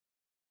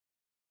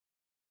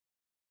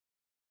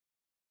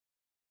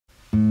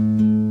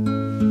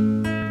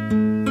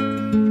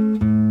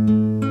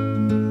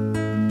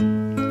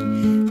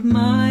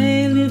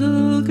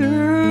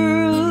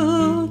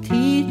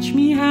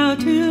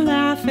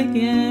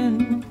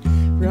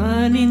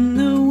run in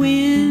the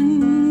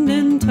wind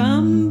and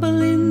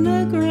tumble in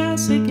the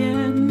grass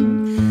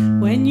again.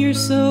 When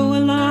you're so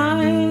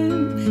alive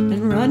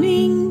and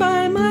running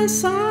by my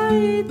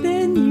side,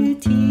 then you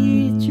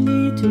teach me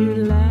to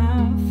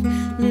laugh,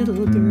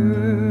 little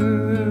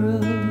girl.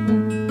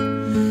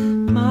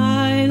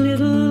 My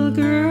little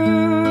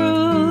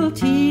girl,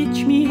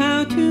 teach me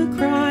how to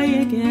cry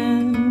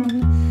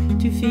again,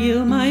 to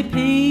feel my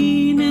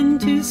pain and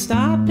to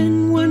stop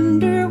and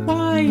wonder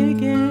why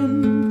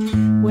again.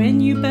 When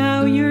you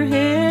bow your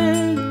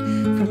head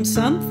from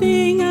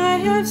something I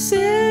have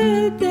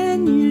said,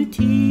 then you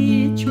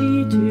teach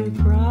me to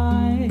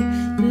cry,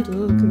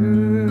 little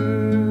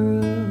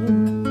girl.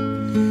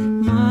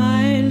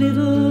 My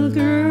little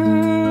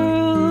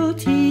girl,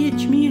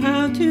 teach me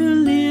how to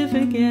live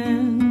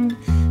again.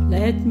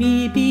 Let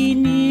me be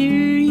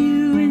near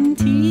you and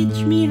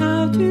teach me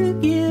how to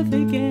give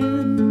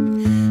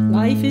again.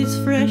 Life is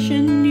fresh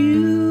and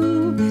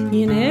new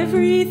in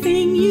everything